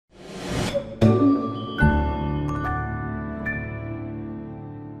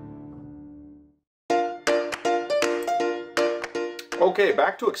Okay,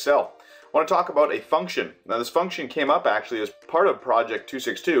 back to Excel. I want to talk about a function. Now this function came up actually as part of Project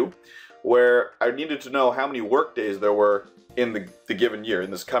 262, where I needed to know how many work days there were in the given year,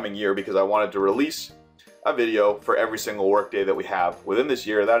 in this coming year, because I wanted to release a video for every single work day that we have within this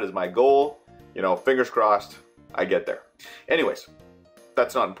year. That is my goal. You know, fingers crossed I get there. Anyways,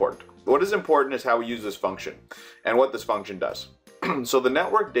 that's not important. What is important is how we use this function and what this function does. So the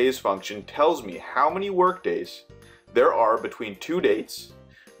network days function tells me how many work days there are between two dates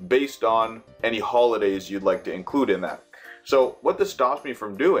based on any holidays you'd like to include in that. So what this stops me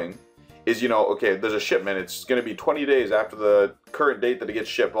from doing is, you know, okay, there's a shipment, it's going to be 20 days after the current date that it gets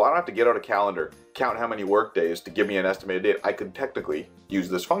shipped. Well, I don't have to get out a calendar, count how many work days to give me an estimated date. I could technically use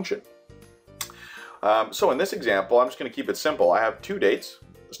this function. So in this example, I'm just going to keep it simple. I have two dates,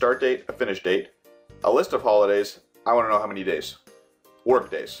 a start date, a finish date, a list of holidays. I want to know how many days,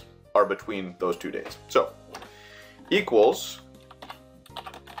 work days, are between those two dates. So equals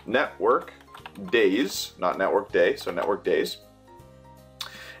network days, not network day, so network days.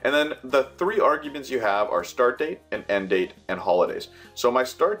 And then the three arguments you have are start date and end date and holidays. So my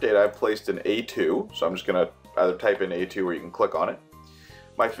start date I've placed in A2, so I'm just going to either type in A2 or you can click on it.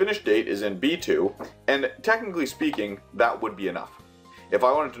 My finish date is in B2, and technically speaking, that would be enough. If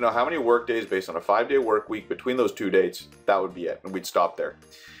I wanted to know how many work days based on a 5-day work week between those two dates, that would be it, and we'd stop there.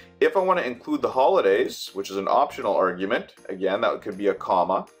 If I want to include the holidays, which is an optional argument, again, that could be a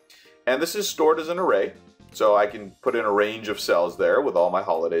comma, and this is stored as an array, so I can put in a range of cells there with all my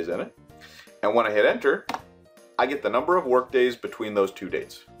holidays in it. And when I hit enter, I get the number of work days between those two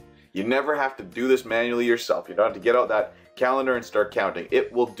dates. You never have to do this manually yourself. You don't have to get out that calendar and start counting.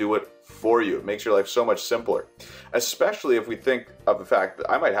 It will do it for you. It makes your life so much simpler, especially if we think of the fact that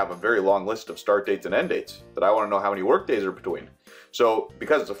I might have a very long list of start dates and end dates that I want to know how many work days are between. So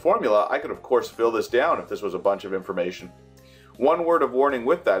because it's a formula, I could of course fill this down if this was a bunch of information. One word of warning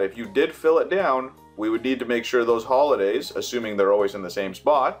with that: if you did fill it down, we would need to make sure those holidays, assuming they're always in the same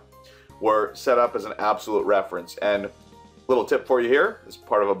spot, were set up as an absolute reference. And little tip for you here, as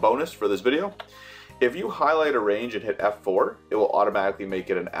part of a bonus for this video: if you highlight a range and hit F4, it will automatically make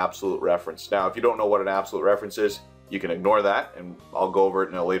it an absolute reference. Now, if you don't know what an absolute reference is, you can ignore that, and I'll go over it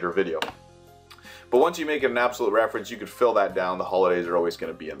in a later video. But once you make it an absolute reference, you could fill that down. The holidays are always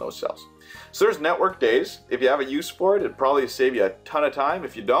going to be in those cells. So there's network days. If you have a use for it, it'd probably save you a ton of time.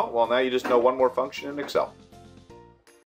 If you don't, well, now you just know one more function in Excel.